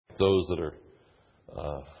those that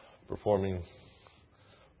are performing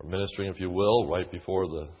or ministering, if you will, right before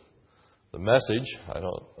the message. I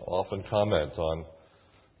don't often comment on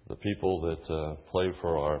the people that play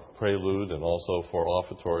for our prelude and also for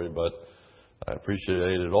offertory, but I appreciate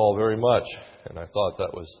it all very much. And I thought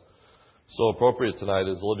that was so appropriate tonight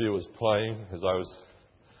as Olivia was playing, as I was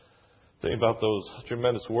thinking about those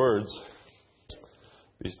tremendous words,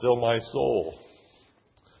 "Be still my soul."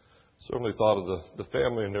 Certainly thought of the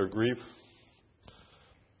family and their grief.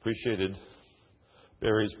 Appreciated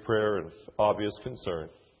Barry's prayer and obvious concern.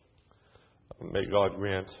 May God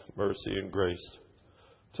grant mercy and grace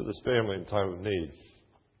to this family in time of need.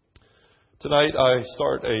 Tonight I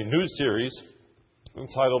start a new series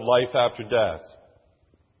entitled Life After Death.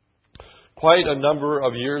 Quite a number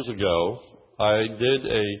of years ago, I did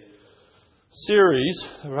a series,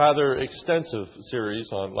 a rather extensive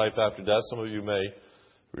series on life after death. Some of you may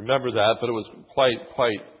remember that, but it was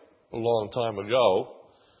quite a long time ago.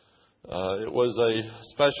 It was a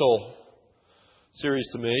special series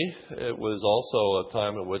to me. It was also a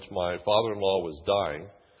time at which my father-in-law was dying,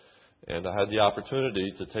 and I had the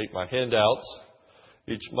opportunity to take my handouts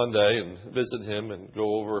each Monday and visit him and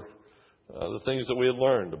go over the things that we had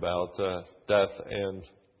learned about death and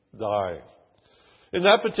dying. In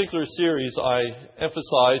that particular series, I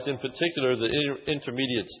emphasized in particular the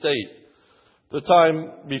intermediate state, the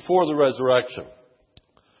time before the resurrection,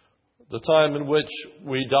 the time in which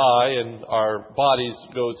we die and our bodies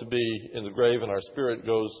go to be in the grave and our spirit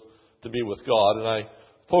goes to be with God. And I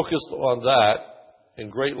focused on that in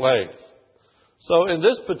great length. So in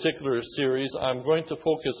this particular series, I'm going to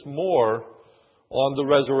focus more on the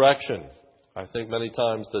resurrection. I think many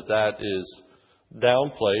times that is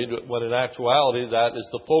downplayed, when in actuality that is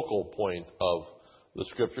the focal point of the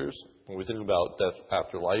Scriptures. When we think about death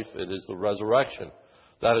after life, it is the resurrection.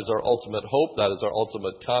 That is our ultimate hope, that is our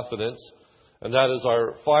ultimate confidence, and that is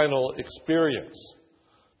our final experience,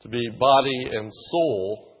 to be body and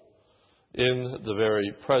soul in the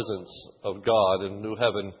very presence of God in new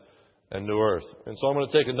heaven and new earth. And so I'm going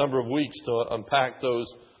to take a number of weeks to unpack those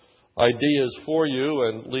ideas for you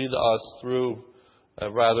and lead us through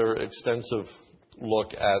a rather extensive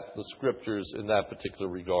look at the Scriptures in that particular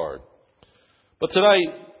regard. But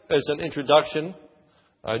tonight, as an introduction,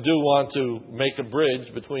 I do want to make a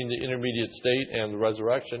bridge between the intermediate state and the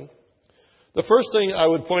resurrection. The first thing I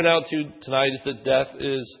would point out to you tonight is that death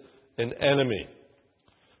is an enemy.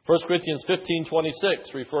 1 Corinthians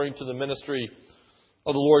 15:26, referring to the ministry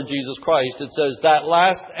of the Lord Jesus Christ, it says, "That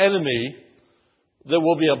last enemy that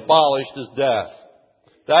will be abolished is death."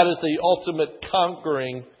 That is the ultimate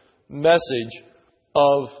conquering message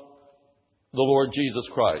of the Lord Jesus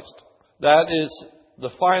Christ. That is the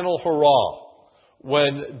final hurrah,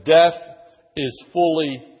 when death is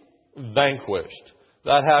fully vanquished.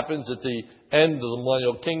 That happens at the end of the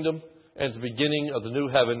millennial kingdom and at the beginning of the new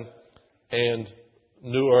heaven and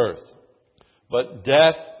new earth. But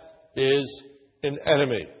death is an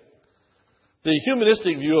enemy. The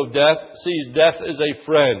humanistic view of death sees death as a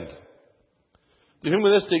friend. The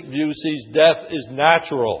humanistic view sees death as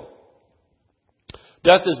natural.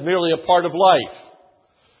 Death is merely a part of life,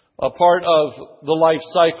 a part of the life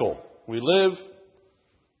cycle. We live,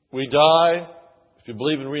 we die. If you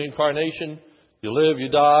believe in reincarnation, you live, you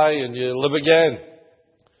die, and you live again.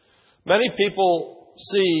 Many people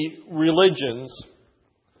see religions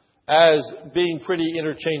as being pretty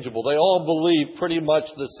interchangeable. They all believe pretty much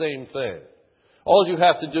the same thing. All you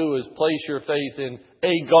have to do is place your faith in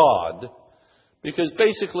a God, because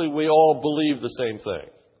basically we all believe the same thing.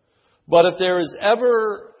 But if there is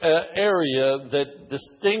ever an area that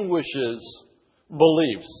distinguishes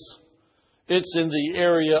beliefs, it's in the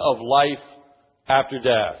area of life after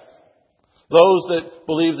death. Those that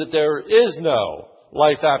believe that there is no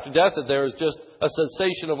life after death, that there is just a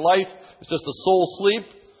cessation of life, it's just a soul sleep,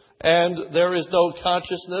 and there is no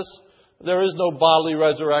consciousness, there is no bodily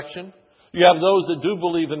resurrection. You have those that do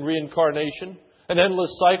believe in reincarnation, an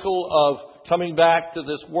endless cycle of coming back to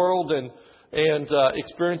this world and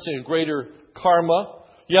experiencing a greater karma.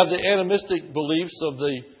 You have the animistic beliefs of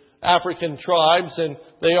the African tribes, and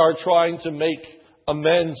they are trying to make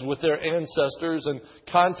amends with their ancestors and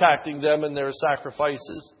contacting them in their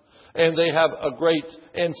sacrifices. And they have a great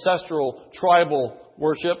ancestral tribal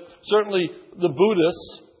worship. Certainly the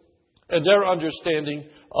Buddhists and their understanding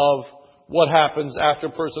of what happens after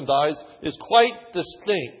a person dies is quite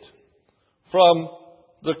distinct from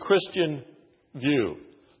the Christian view.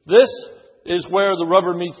 This is where the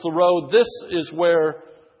rubber meets the road. This is where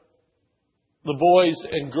the boys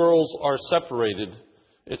and girls are separated.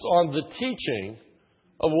 It's on the teaching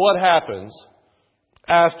of what happens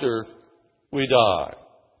after we die.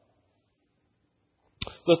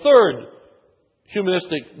 The third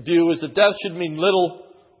humanistic view is that death should mean little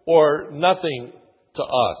or nothing to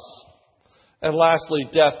us. And lastly,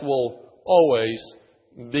 death will always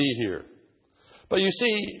be here. But you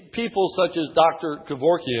see, people such as Dr.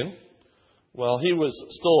 Kevorkian, while he was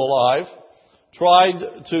still alive,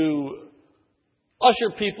 tried to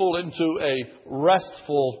usher people into a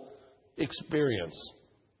restful experience.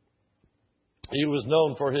 He was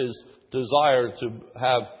known for his desire to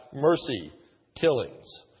have mercy killings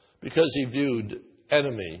because he viewed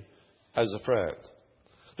enemy as a friend.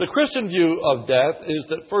 The Christian view of death is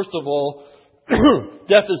that, first of all,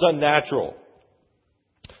 death is unnatural.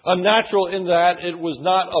 Unnatural in that it was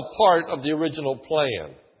not a part of the original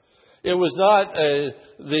plan. It was not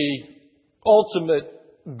the ultimate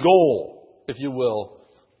goal, if you will,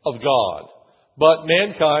 of God. But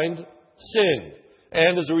mankind sinned.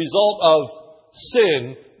 And as a result of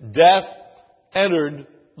sin, death entered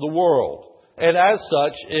the world. And as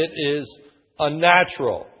such, it is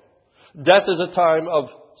unnatural. Death is a time of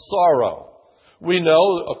sorrow. We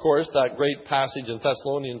know, of course, that great passage in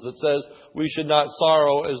Thessalonians that says we should not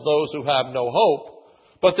sorrow as those who have no hope.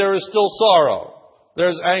 But there is still sorrow.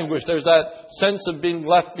 There's anguish. There's that sense of being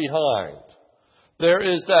left behind. There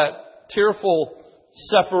is that tearful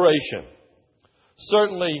separation.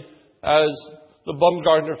 Certainly, as the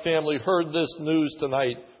Bumgardner family heard this news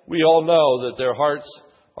tonight, we all know that their hearts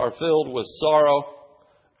are filled with sorrow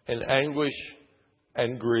and anguish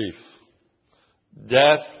and grief.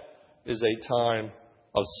 Death is a time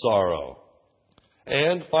of sorrow.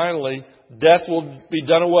 And finally, death will be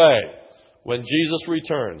done away when Jesus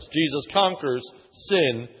returns. Jesus conquers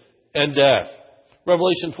sin and death.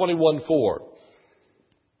 Revelation 21:4.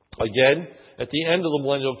 Again, at the end of the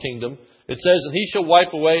millennial kingdom, it says, "And he shall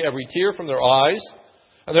wipe away every tear from their eyes,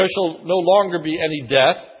 and there shall no longer be any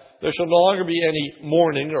death. There shall no longer be any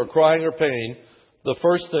mourning or crying or pain. The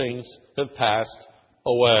first things have passed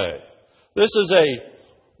away." This is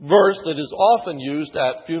a verse that is often used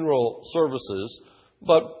at funeral services,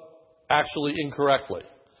 but actually incorrectly,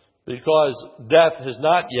 because death has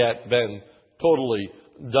not yet been totally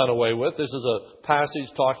done away with. This is a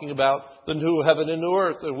passage talking about the new heaven and new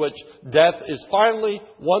earth, in which death is finally,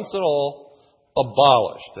 once and all,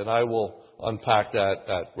 abolished. And I will unpack that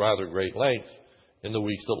at rather great length in the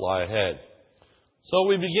weeks that lie ahead. So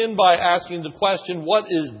we begin by asking the question, what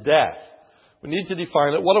is death? We need to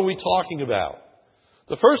define it. What are we talking about?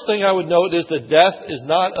 The first thing I would note is that death is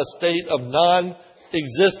not a state of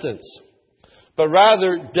non-existence, but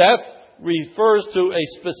rather death refers to a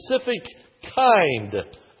specific kind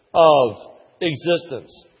of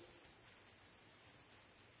existence.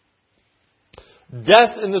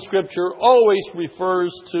 Death in the Scripture always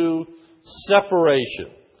refers to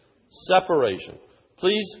separation. Separation.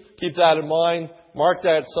 Please keep that in mind. Mark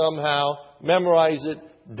that somehow. Memorize it.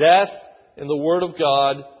 Death in the Word of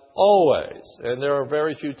God always. And there are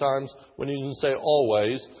very few times when you can say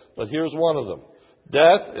always, but here's one of them.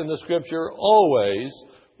 Death in the Scripture always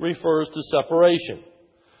refers to separation.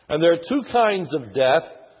 And there are two kinds of death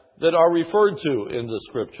that are referred to in the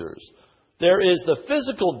Scriptures. There is the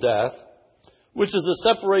physical death, which is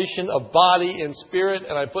the separation of body and spirit,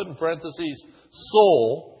 and I put in parentheses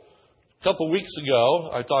soul. A couple of weeks ago,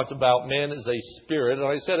 I talked about man as a spirit, and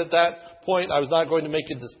I said at that point I was not going to make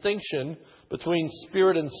a distinction between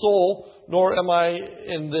spirit and soul, nor am I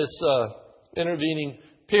in this intervening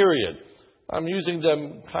period. I'm using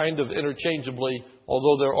them kind of interchangeably,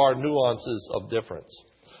 although there are nuances of difference.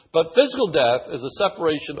 But physical death is a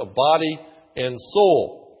separation of body and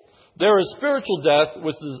soul. There is spiritual death,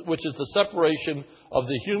 which is the separation of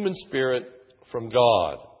the human spirit from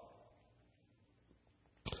God.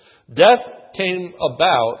 Death came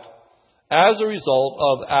about as a result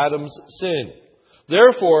of Adam's sin.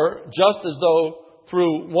 Therefore, just as though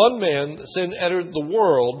through one man sin entered the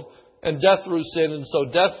world, and death through sin, and so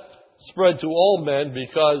death spread to all men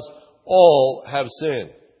because all have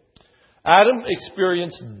sinned. Adam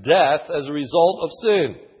experienced death as a result of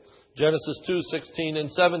sin. Genesis 2:16 and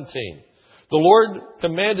 17. The Lord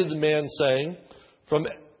commanded the man, saying, "From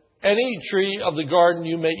any tree of the garden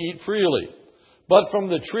you may eat freely, but from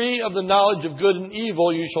the tree of the knowledge of good and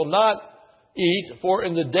evil you shall not eat, for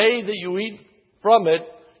in the day that you eat from it,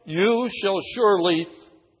 you shall surely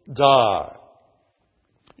die."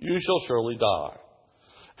 You shall surely die.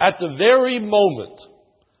 At the very moment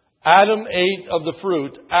Adam ate of the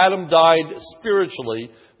fruit, Adam died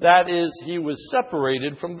spiritually. That is, he was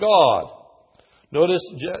separated from God. Notice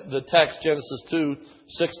the text, Genesis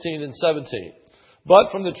 2:16 and 17.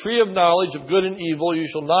 "But from the tree of knowledge of good and evil you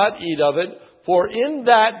shall not eat of it, for in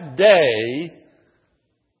that day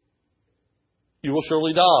you will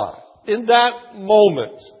surely die." in that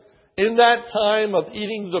moment, in that time of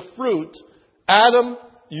eating the fruit, Adam,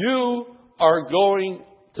 you are going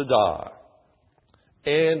to die.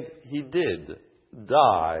 And he did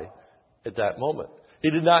die at that moment. He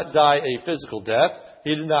did not die a physical death.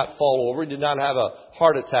 He did not fall over. He did not have a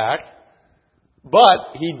heart attack.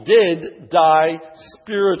 But he did die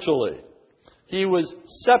spiritually. He was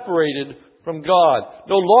separated from God,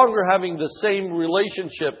 no longer having the same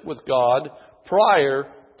relationship with God prior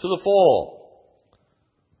to the fall.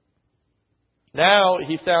 Now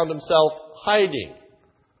he found himself hiding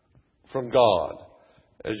from God,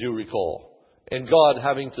 as you recall, and God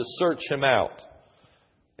having to search him out,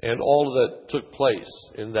 and all that took place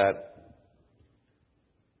in that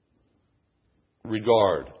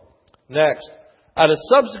regard. Next, at a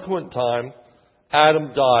subsequent time,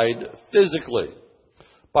 Adam died physically.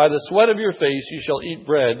 By the sweat of your face you shall eat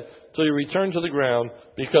bread till you return to the ground,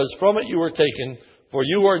 because from it you were taken, for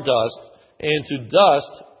you are dust, and to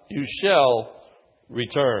dust you shall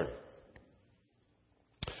return.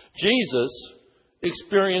 Jesus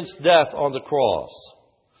experienced death on the cross.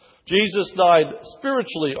 Jesus died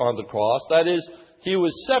spiritually on the cross. That is, he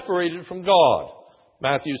was separated from God.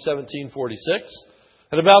 Matthew 17:46.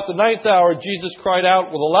 And about the 9th hour, Jesus cried out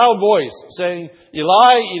with a loud voice, saying,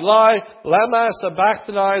 Eli, Eli, lama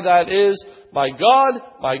sabachthani, that is, my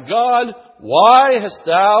God, why hast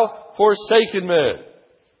thou forsaken me?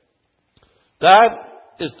 That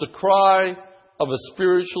is the cry of a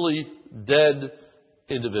spiritually dead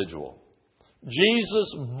individual.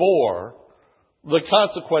 Jesus bore the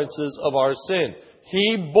consequences of our sin.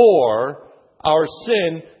 He bore our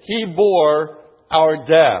sin. He bore our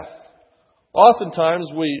death.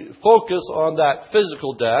 Oftentimes we focus on that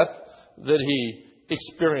physical death that he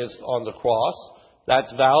experienced on the cross.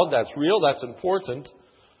 That's valid, that's real, that's important.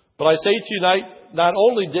 But I say to you tonight, not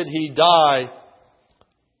only did he die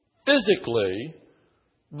physically,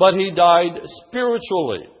 but he died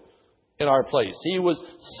spiritually in our place. He was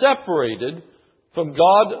separated from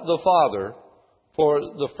God the Father for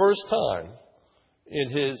the first time in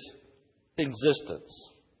his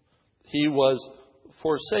existence. He was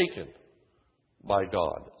forsaken by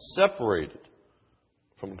God, separated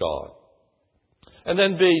from God. And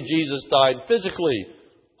then B, Jesus died physically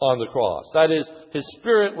on the cross. That is, his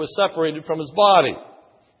spirit was separated from his body.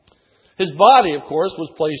 His body, of course,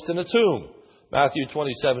 was placed in a tomb. Matthew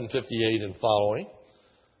 27:58 and following.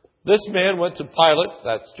 This man went to Pilate,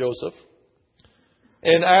 that's Joseph,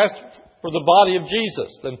 and asked for the body of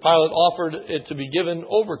Jesus. Then Pilate offered it to be given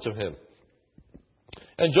over to him.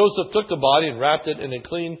 And Joseph took the body and wrapped it in a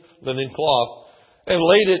clean linen cloth and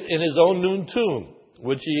laid it in his own new tomb,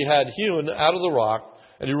 which he had hewn out of the rock.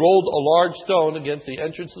 And he rolled a large stone against the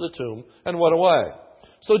entrance of the tomb and went away.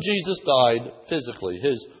 So Jesus died physically.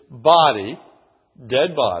 His body,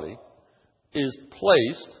 dead body, is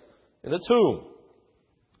placed in a tomb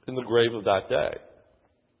in the grave of that day.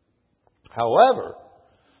 However,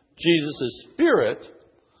 Jesus' spirit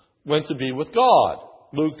went to be with God.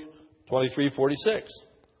 Luke 23:46.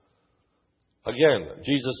 Again,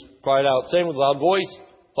 Jesus cried out, saying with a loud voice,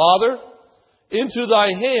 Father, into thy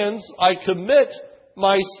hands I commit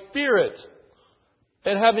my spirit.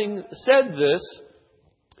 And having said this,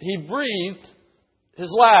 he breathed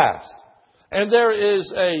his last. And there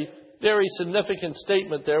is a very significant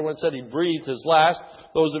statement there when it said he breathed his last.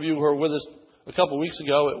 Those of you who were with us a couple of weeks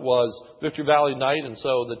ago, it was Victory Valley night, and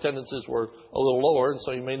so the attendances were a little lower, and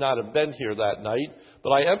so you may not have been here that night.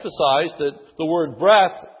 But I emphasize that the word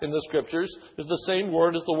breath in the Scriptures is the same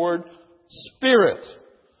word as the word spirit.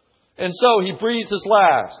 And so he breathed his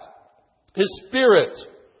last. His spirit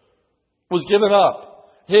was given up.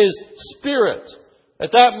 His spirit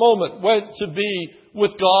at that moment went to be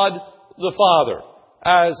with God the Father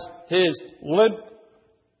as his limp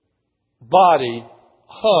body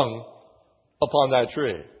hung upon that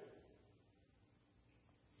tree.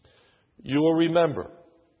 You will remember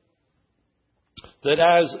that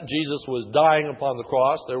as Jesus was dying upon the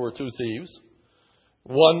cross, there were two thieves.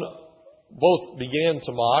 Both began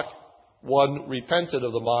to mock. One repented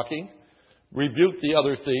of the mocking, rebuked the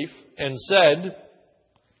other thief, and said,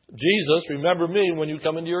 Jesus, remember me when you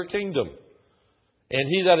come into your kingdom. And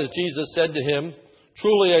he, that is Jesus, said to him,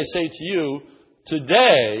 truly I say to you,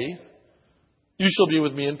 today you shall be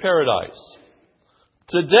with me in paradise.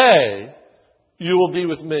 Today you will be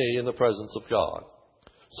with me in the presence of God.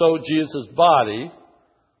 So Jesus' body,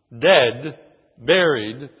 dead,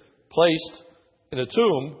 buried, placed in a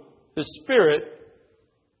tomb, his spirit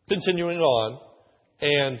continuing on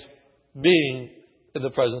and being in the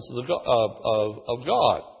presence of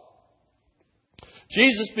God.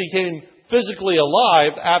 Jesus became physically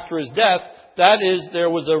alive after his death That is, there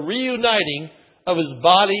was a reuniting of his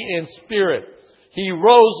body and spirit. He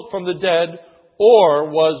rose from the dead or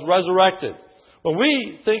was resurrected. When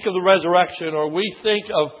we think of the resurrection or we think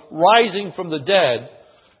of rising from the dead,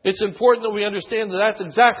 it's important that we understand that that's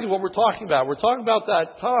exactly what we're talking about. We're talking about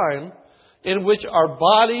that time in which our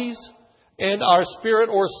bodies and our spirit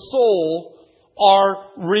or soul are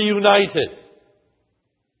reunited.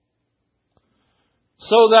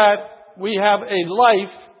 So that we have a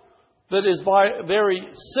life that is very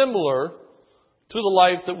similar to the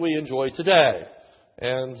life that we enjoy today.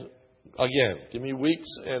 And again, give me weeks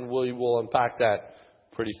and we will unpack that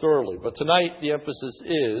pretty thoroughly. But tonight the emphasis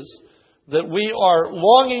is that we are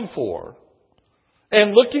longing for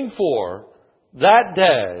and looking for that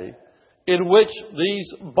day in which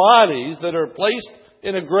these bodies that are placed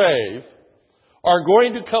in a grave are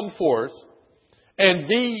going to come forth and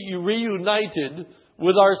be reunited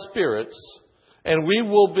with our spirits, and we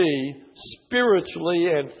will be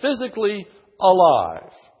spiritually and physically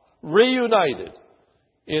alive, reunited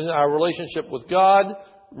in our relationship with God,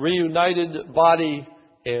 reunited body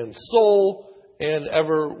and soul, and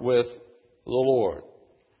ever with the Lord.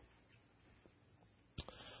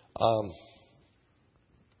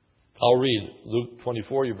 I'll read Luke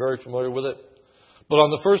 24. You're very familiar with it. But on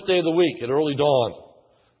the first day of the week, at early dawn,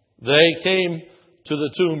 they came to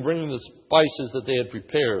the tomb bringing the spices that they had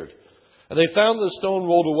prepared. And they found the stone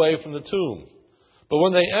rolled away from the tomb. But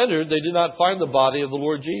when they entered, they did not find the body of the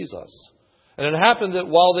Lord Jesus. And it happened that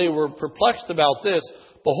while they were perplexed about this,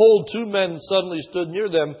 behold, two men suddenly stood near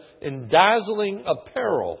them in dazzling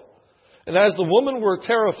apparel. And as the women were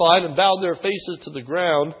terrified and bowed their faces to the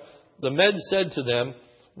ground, the men said to them,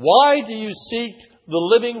 "Why do you seek the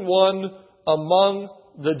living one among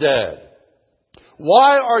the dead?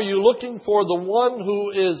 Why are you looking for the one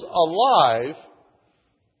who is alive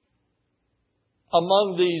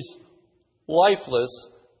among these lifeless,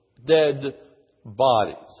 dead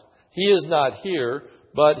bodies? He is not here,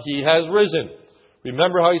 but he has risen.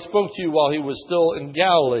 Remember how he spoke to you while he was still in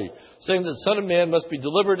Galilee, saying that the Son of Man must be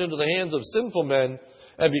delivered into the hands of sinful men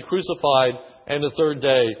and be crucified, and the third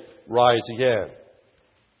day rise again."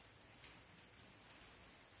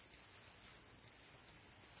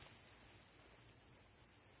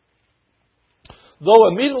 Though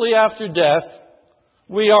immediately after death,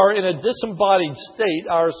 we are in a disembodied state,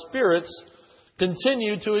 our spirits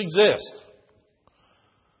continue to exist.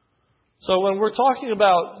 So when we're talking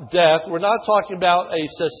about death, we're not talking about a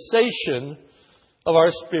cessation of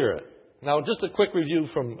our spirit. Now, just a quick review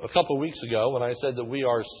from a couple of weeks ago when I said that we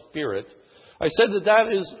are spirit. I said that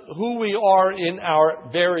that is who we are in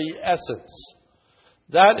our very essence.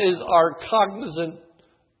 That is our cognizant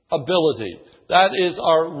ability. That is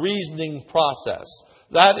our reasoning process.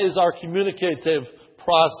 That is our communicative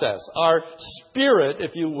process. Our spirit,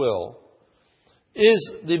 if you will,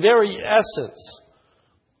 is the very essence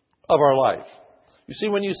of our life. You see,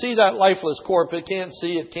 when you see that lifeless corpse, it can't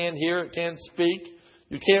see, it can't hear, it can't speak.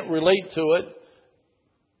 You can't relate to it.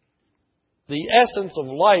 The essence of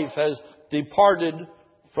life has departed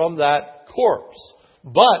from that corpse.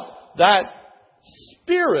 But that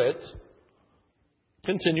spirit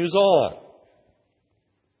continues on.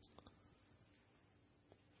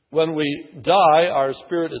 When we die, our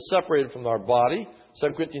spirit is separated from our body.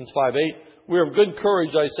 2 Corinthians 5:8. We are of good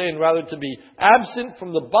courage, I say, and rather to be absent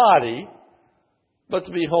from the body, but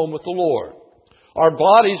to be home with the Lord. Our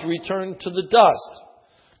bodies return to the dust.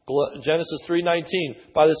 Genesis 3:19.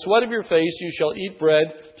 By the sweat of your face you shall eat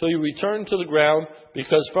bread till you return to the ground,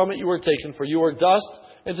 because from it you were taken, for you are dust,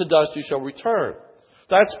 and to dust you shall return.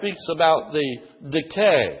 That speaks about the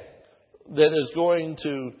decay that is going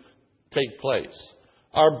to take place.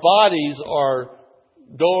 Our bodies are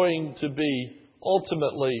going to be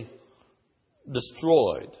ultimately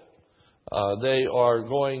destroyed. They are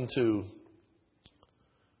going to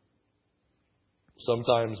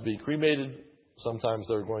sometimes be cremated. Sometimes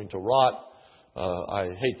they're going to rot. I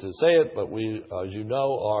hate to say it, but we, as you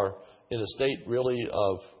know, are in a state really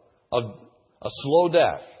of a slow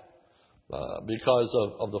death because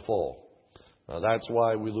of the fall. That's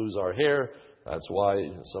why we lose our hair. That's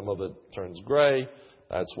why some of it turns gray.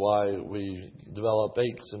 That's why we develop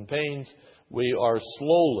aches and pains. We are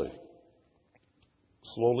slowly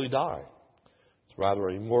die. It's rather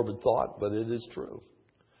a morbid thought, but it is true.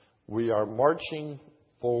 We are marching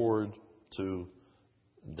forward to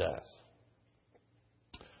death.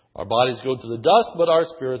 Our bodies go to the dust, but our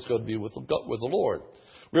spirits go to be with the Lord.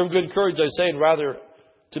 We have good courage, I say, and rather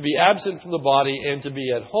to be absent from the body and to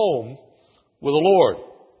be at home with the Lord.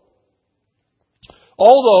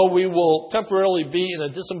 Although we will temporarily be in a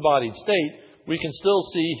disembodied state, we can still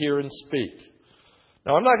see, hear, and speak.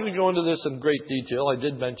 Now, I'm not going to go into this in great detail. I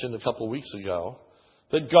did mention a couple of weeks ago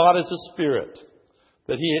that God is a spirit,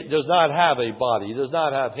 that He does not have a body, He does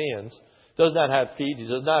not have hands, does not have feet, He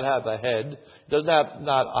does not have a head, does not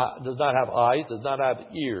have eyes, does not have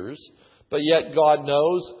ears, but yet God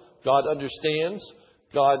knows, God understands,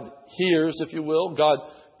 God hears, if you will, God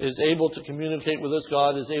is able to communicate with us,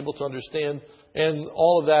 God is able to understand, and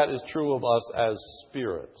all of that is true of us as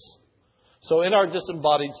spirits. So in our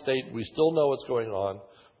disembodied state, we still know what's going on,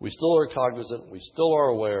 we still are cognizant, we still are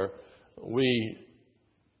aware, we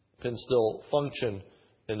can still function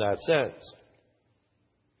in that sense.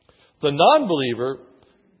 The non-believer,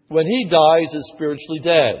 when he dies, is spiritually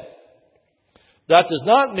dead. That does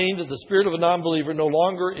not mean that the spirit of a non-believer no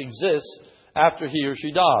longer exists after he or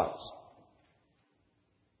she dies.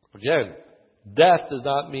 Again, death does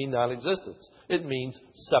not mean non-existence. It means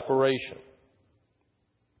separation.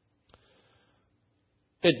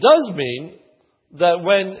 It does mean that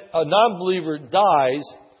when a non-believer dies,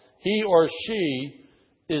 he or she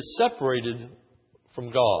is separated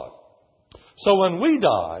from God. So when we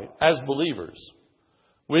die as believers,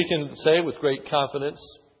 we can say with great confidence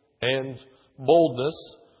and boldness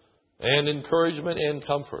and encouragement and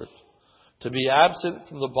comfort, to be absent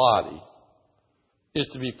from the body is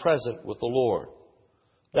to be present with the Lord.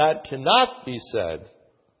 That cannot be said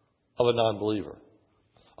of a non-believer.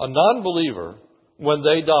 A non-believer, when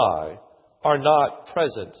they die, are not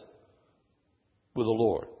present with the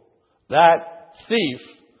Lord. That thief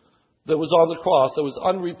that was on the cross, that was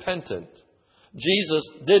unrepentant, Jesus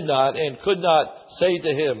did not and could not say to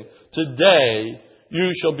him, "Today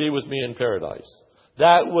you shall be with me in paradise."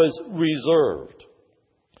 That was reserved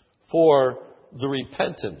for the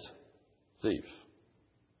repentant thief.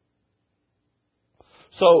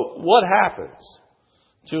 So what happens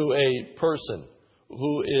to a person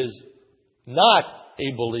who is not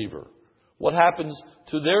a believer? What happens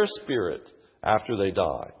to their spirit after they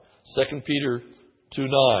die? 2 Peter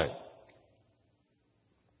 2:9.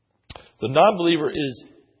 The non-believer is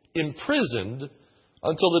imprisoned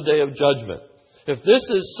until the day of judgment. If this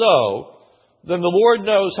is so, then the Lord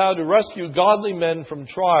knows how to rescue godly men from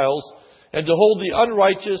trials and to hold the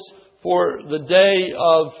unrighteous for the day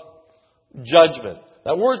of judgment.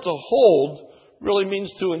 That word to hold really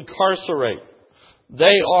means to incarcerate.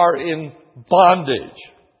 They are in bondage.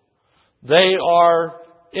 They are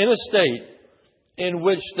in a state in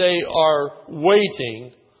which they are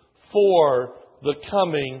waiting for the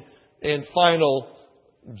coming and final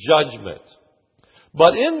judgment.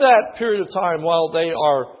 But in that period of time, while they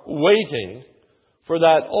are waiting for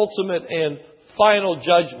that ultimate and final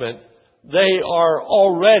judgment, they are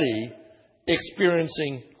already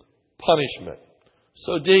experiencing punishment.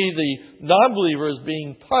 So the non-believer is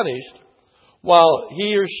being punished while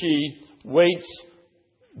he or she waits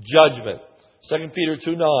judgment. 2 Peter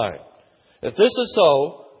 2:9. If this is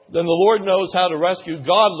so, then the Lord knows how to rescue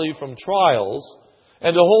godly from trials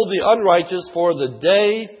and to hold the unrighteous for the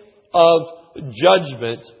day of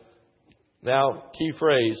judgment. Now, key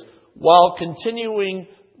phrase, while continuing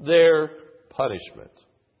their punishment.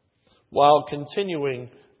 While continuing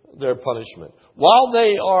their punishment. While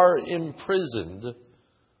they are imprisoned,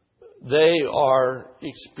 they are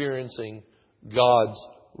experiencing God's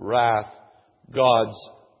wrath, God's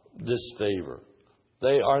disfavor.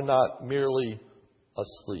 They are not merely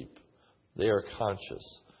asleep. They are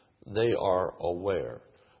conscious. They are aware.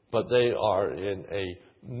 But they are in a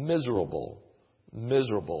miserable,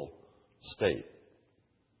 miserable state.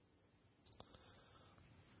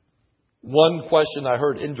 One question I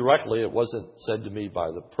heard indirectly, it wasn't said to me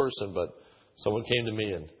by the person, but someone came to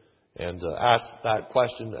me and asked that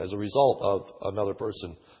question as a result of another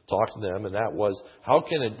person talking to them, and that was, how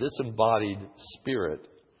can a disembodied spirit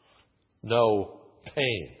know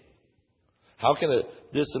pain? How can a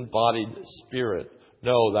disembodied spirit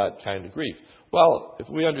know that kind of grief? Well, if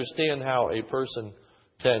we understand how a person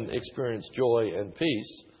can experience joy and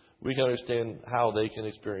peace, we can understand how they can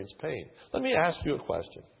experience pain. Let me ask you a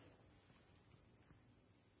question.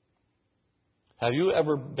 Have you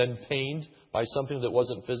ever been pained by something that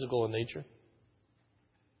wasn't physical in nature?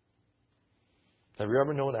 Have you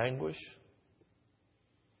ever known anguish?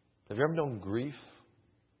 Have you ever known grief?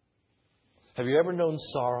 Have you ever known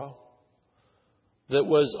sorrow that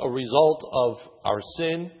was a result of our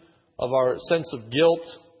sin, of our sense of guilt?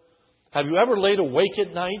 Have you ever laid awake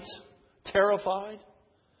at night, terrified?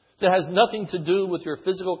 That has nothing to do with your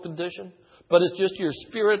physical condition, but it's just your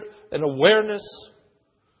spirit and awareness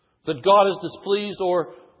that God is displeased,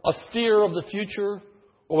 or a fear of the future,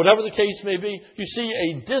 or whatever the case may be. You see,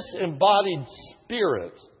 a disembodied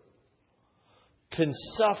spirit can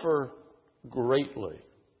suffer greatly.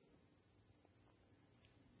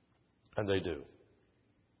 And they do.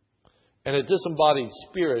 And a disembodied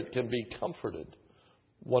spirit can be comforted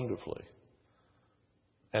wonderfully.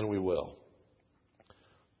 And we will.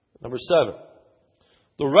 Number 7.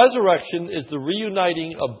 The resurrection is the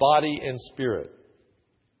reuniting of body and spirit.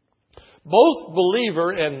 Both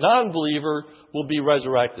believer and non-believer will be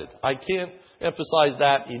resurrected. I can't emphasize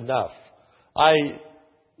that enough. I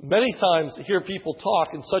many times hear people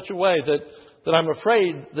talk in such a way that I'm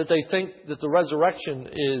afraid that they think that the resurrection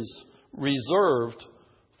is reserved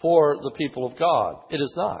for the people of God. It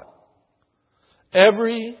is not.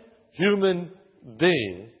 Every human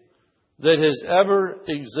being that has ever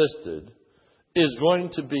existed is going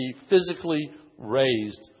to be physically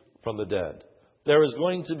raised from the dead. There is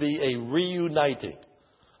going to be a reuniting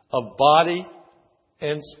of body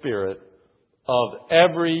and spirit of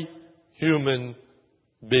every human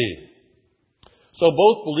being. So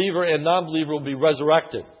both believer and non-believer will be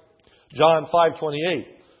resurrected. John 5:28.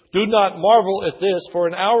 Do not marvel at this, for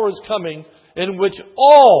an hour is coming in which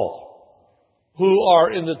all who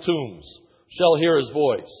are in the tombs shall hear his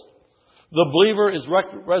voice. The believer is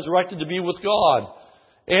resurrected to be with God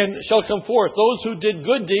and shall come forth. Those who did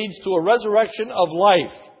good deeds to a resurrection of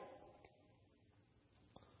life.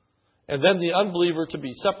 And then the unbeliever to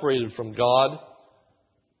be separated from God.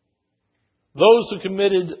 Those who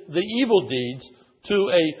committed the evil deeds to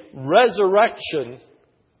a resurrection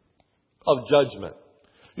of judgment.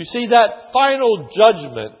 You see, that final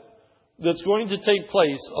judgment that's going to take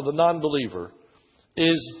place of the non-believer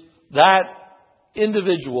is that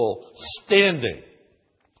individual standing,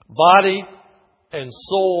 body and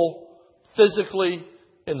soul, physically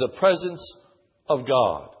in the presence of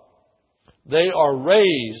God. They are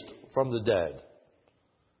raised from the dead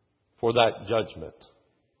for that judgment.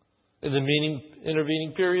 In the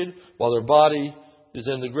intervening period, while their body is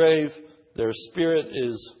in the grave, their spirit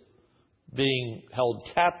is being held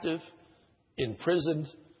captive, imprisoned,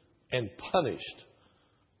 and punished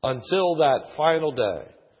until that final day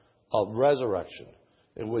of resurrection,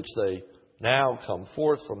 in which they now come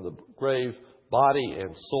forth from the grave, body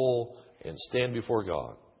and soul, and stand before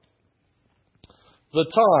God. The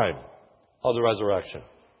time of the resurrection.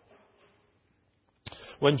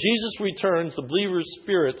 When Jesus returns, the believers'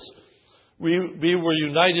 spirits we were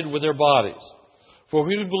united with their bodies. For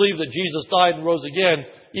we believe that Jesus died and rose again,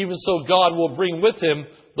 even so God will bring with him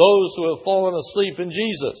those who have fallen asleep in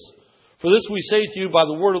Jesus. For this we say to you by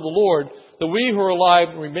the word of the Lord, that we who are alive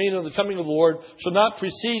and remain until the coming of the Lord shall not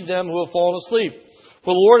precede them who have fallen asleep.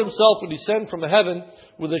 For the Lord himself will descend from heaven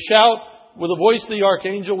with a shout, with the voice of the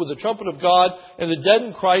archangel, with the trumpet of God, and the dead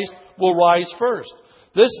in Christ will rise first.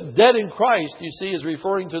 This dead in Christ, you see, is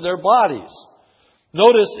referring to their bodies.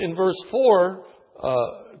 Notice in verse 4,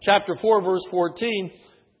 chapter 4, verse 14,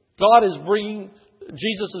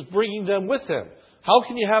 Jesus is bringing them with him. How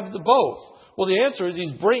can you have the both? Well, the answer is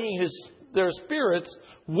he's bringing their spirits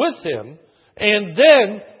with him, and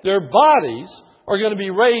then their bodies are going to be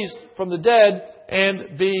raised from the dead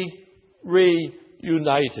and be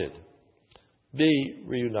reunited. Be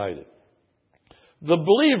reunited. The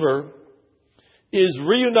believer is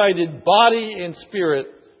reunited body and spirit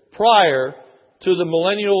prior to the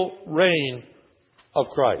millennial reign of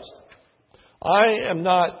Christ. I am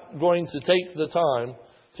not going to take the time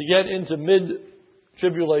to get into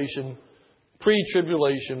mid-tribulation,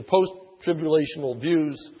 pre-tribulation, post-tribulational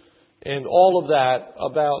views and all of that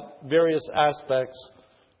about various aspects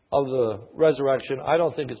of the resurrection. I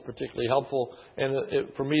don't think it's particularly helpful. And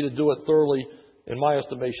for me to do it thoroughly, in my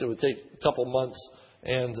estimation, it would take a couple months.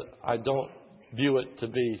 And I don't view it to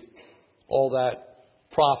be all that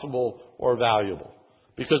profitable or valuable.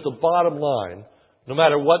 Because the bottom line, no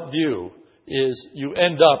matter what view, is you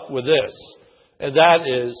end up with this. And that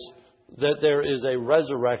is that there is a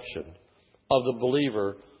resurrection of the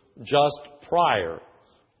believer just prior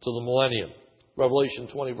to the millennium. Revelation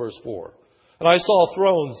 20 verse 4. And I saw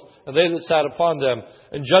thrones, and they that sat upon them,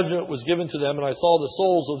 and judgment was given to them. And I saw the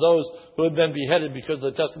souls of those who had been beheaded because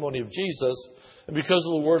of the testimony of Jesus, and because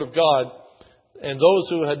of the word of God, and those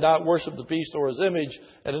who had not worshipped the beast or his image,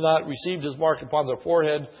 and had not received his mark upon their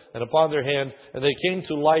forehead and upon their hand, and they came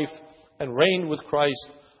to life and reigned with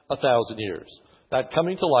Christ 1,000 years. That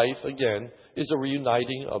coming to life, again, is a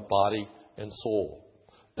reuniting of body and soul.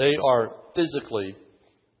 They are physically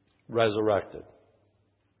resurrected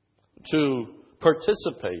to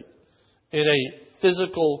participate in a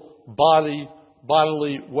physical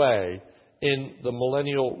bodily way in the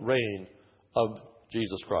millennial reign of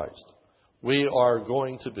Jesus Christ. We are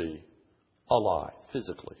going to be alive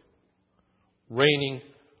physically, reigning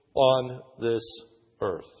on this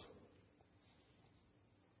earth.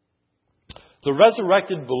 The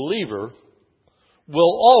resurrected believer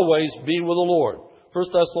will always be with the Lord. 1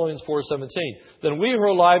 Thessalonians 4:17. Then we who are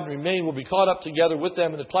alive and remain will be caught up together with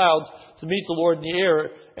them in the clouds to meet the Lord in the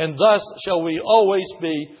air, and thus shall we always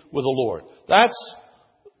be with the Lord. That's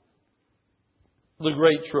the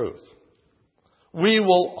great truth. We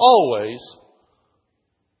will always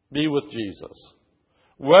be with Jesus.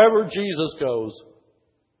 Wherever Jesus goes,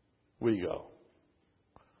 we go.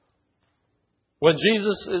 When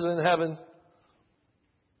Jesus is in heaven,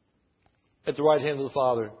 at the right hand of the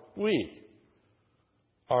Father, we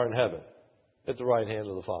are in heaven at the right hand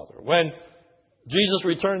of the Father. When Jesus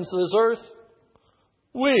returns to this earth,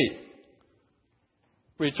 we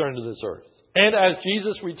return to this earth. And as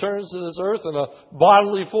Jesus returns to this earth in a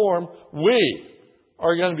bodily form, we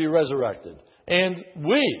are going to be resurrected. And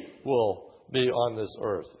we will be on this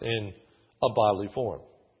earth in a bodily form.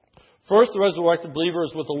 First, the resurrected believer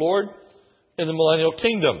is with the Lord in the millennial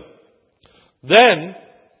kingdom. Then,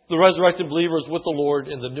 the resurrected believer is with the Lord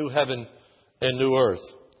in the new heaven and new earth.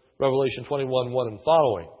 Revelation 21:1 and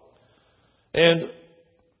following. And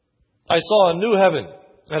I saw a new heaven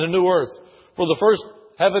and a new earth. For the first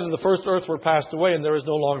heaven and the first earth were passed away, and there is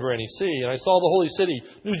no longer any sea. And I saw the holy city,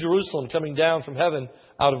 New Jerusalem, coming down from heaven,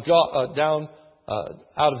 out of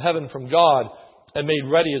heaven from God, and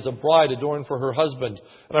made ready as a bride adorned for her husband.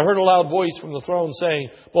 And I heard a loud voice from the throne saying,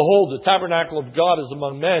 Behold, the tabernacle of God is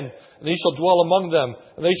among men, and he shall dwell among them,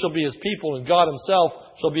 and they shall be his people, and God himself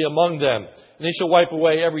shall be among them. And he shall wipe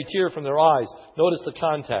away every tear from their eyes. Notice the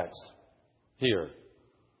context here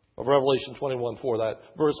of Revelation 21:4, that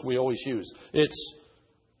verse we always use. It's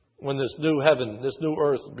when this new heaven, this new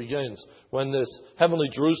earth begins, when this heavenly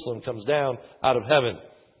Jerusalem comes down out of heaven.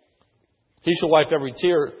 He shall wipe every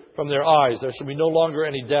tear from their eyes. There shall be no longer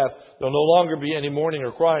any death. There will no longer be any mourning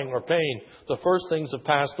or crying or pain. The first things have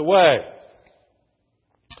passed away.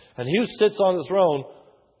 And he who sits on the throne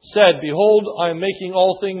said, Behold, I am making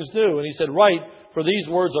all things new. And he said, Write, for these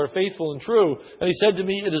words are faithful and true. And he said to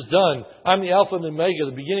me, It is done. I am the Alpha and the Omega,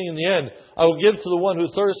 the beginning and the end. I will give to the one who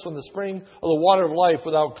thirsts from the spring of the water of life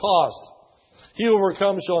without cost. He who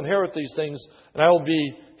overcomes shall inherit these things, and I will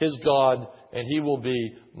be his God, and he will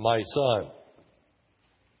be my son.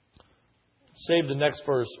 Save the next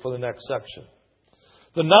verse for the next section.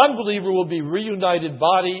 The non-believer will be reunited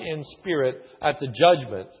body and spirit at the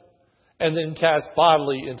judgment, and then cast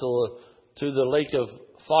bodily into the lake of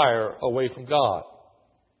fire away from God.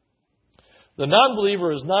 The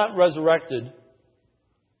non-believer is not resurrected,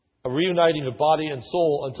 a reuniting of body and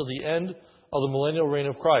soul, until the end of the millennial reign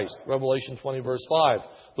of Christ. Revelation 20 verse 5.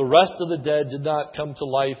 The rest of the dead did not come to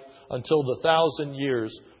life until the 1,000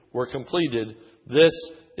 years were completed. This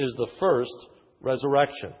is the first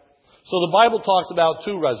resurrection. So the Bible talks about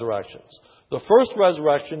two resurrections. The first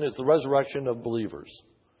resurrection is the resurrection of believers.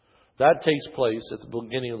 That takes place at the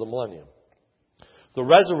beginning of the millennium. The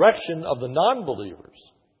resurrection of the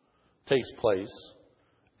non-believers takes place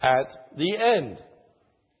at the end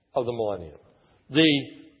of the millennium. The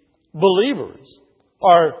believers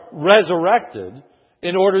are resurrected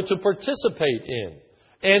in order to participate in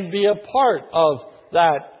and be a part of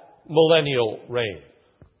that millennial reign.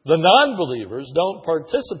 The non-believers don't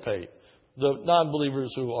participate. The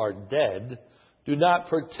non-believers who are dead do not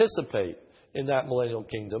participate in that millennial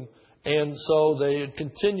kingdom, and so they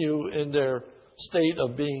continue in their state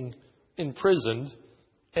of being imprisoned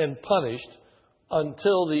and punished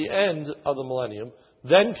until the end of the millennium.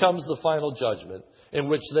 Then comes the final judgment in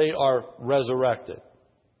which they are resurrected.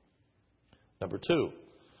 Number two,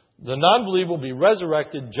 the non-believer will be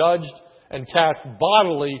resurrected, judged, and cast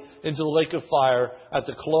bodily into the lake of fire at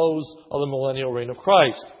the close of the millennial reign of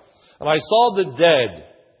Christ. And I saw the dead,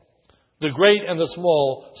 the great and the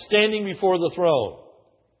small, standing before the throne.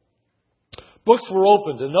 Books were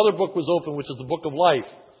opened. Another book was opened, which is the book of life.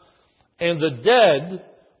 And the dead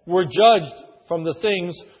were judged from the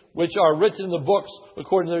things which are written in the books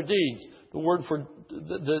according to their deeds. The word for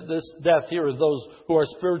this death here is those who are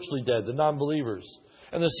spiritually dead, the non-believers.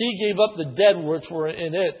 And the sea gave up the dead which were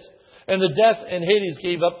in it. And the death and Hades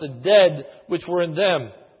gave up the dead which were in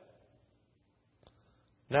them.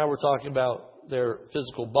 Now we're talking about their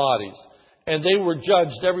physical bodies. And they were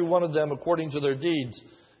judged, every one of them, according to their deeds.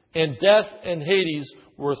 And death and Hades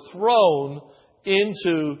were thrown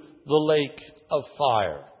into the lake of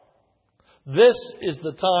fire. This is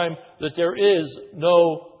the time that there is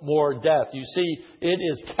no more death. You see, it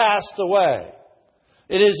is cast away.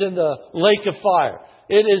 It is in the lake of fire.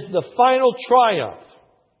 It is the final triumph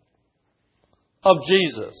of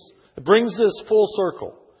Jesus. It brings this full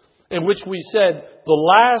circle in which we said the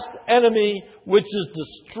last enemy which is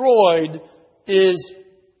destroyed is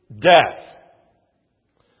death.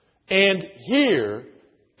 And here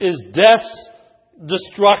is death's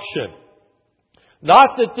destruction. Not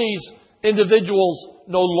that these individuals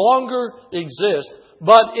no longer exist,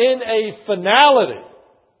 but in a finality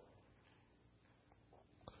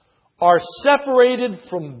are separated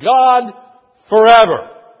from God forever.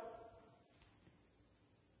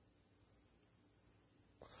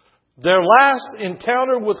 Their last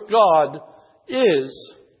encounter with God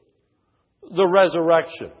is the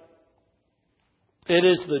resurrection. It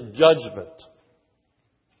is the judgment.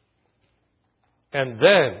 And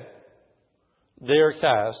then they are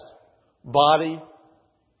cast, body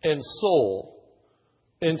and soul,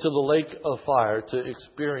 into the lake of fire to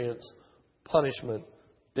experience punishment,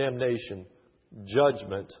 damnation,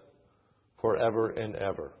 judgment forever and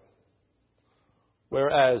ever.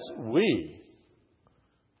 Whereas we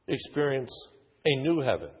experience a new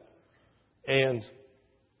heaven and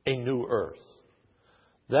a new earth.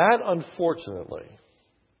 That, unfortunately,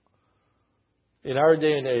 in our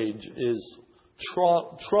day and age is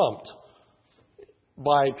trumped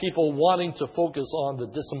by people wanting to focus on the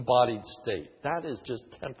disembodied state. That is just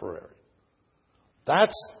temporary.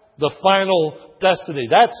 That's the final destiny.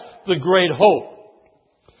 That's the great hope.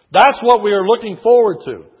 That's what we are looking forward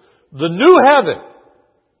to. The new heaven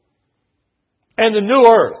and the new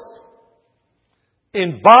earth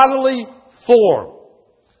in bodily form,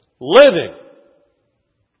 living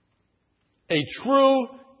a true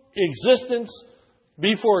existence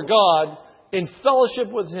before God in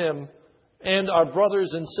fellowship with Him and our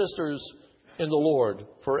brothers and sisters in the Lord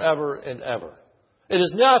forever and ever. It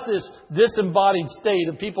is not this disembodied state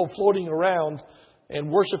of people floating around and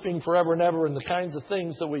worshiping forever and ever and the kinds of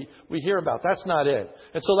things that we hear about. That's not it.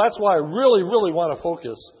 And so that's why I really, really want to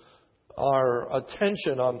focus our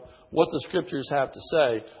attention on what the Scriptures have to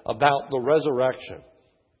say about the resurrection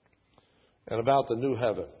and about the new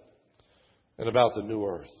heaven and about the new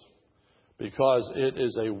earth. Because it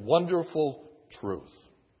is a wonderful truth.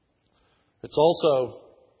 It's also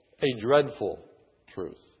a dreadful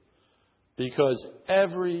truth. Because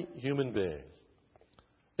every human being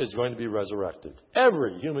is going to be resurrected.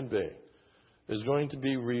 Every human being is going to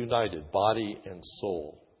be reunited, body and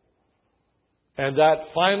soul. And that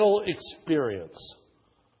final experience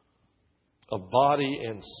of body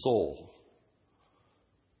and soul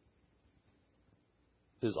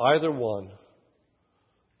is either one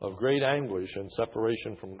of great anguish and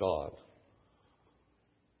separation from God,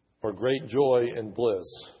 or great joy and bliss,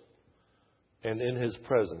 and in His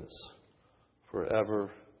presence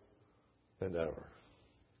forever and ever.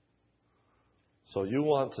 So you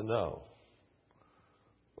want to know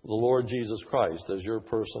the Lord Jesus Christ as your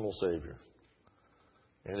personal Savior.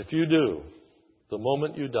 And if you do, the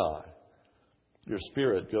moment you die, your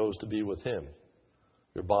spirit goes to be with Him.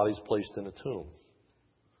 Your body's placed in a tomb.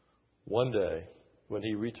 One day, when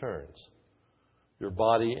He returns, your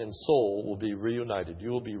body and soul will be reunited.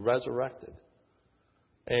 You will be resurrected.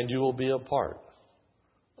 And you will be a part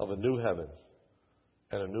of a new heaven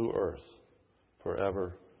and a new earth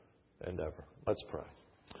forever and ever. Let's pray.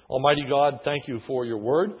 Almighty God, thank You for Your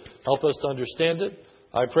word. Help us to understand it.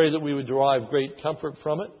 I pray that we would derive great comfort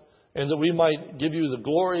from it, and that we might give You the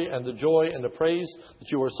glory and the joy and the praise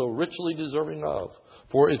that You are so richly deserving of.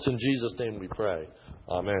 For it's in Jesus' name we pray.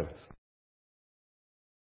 Amen.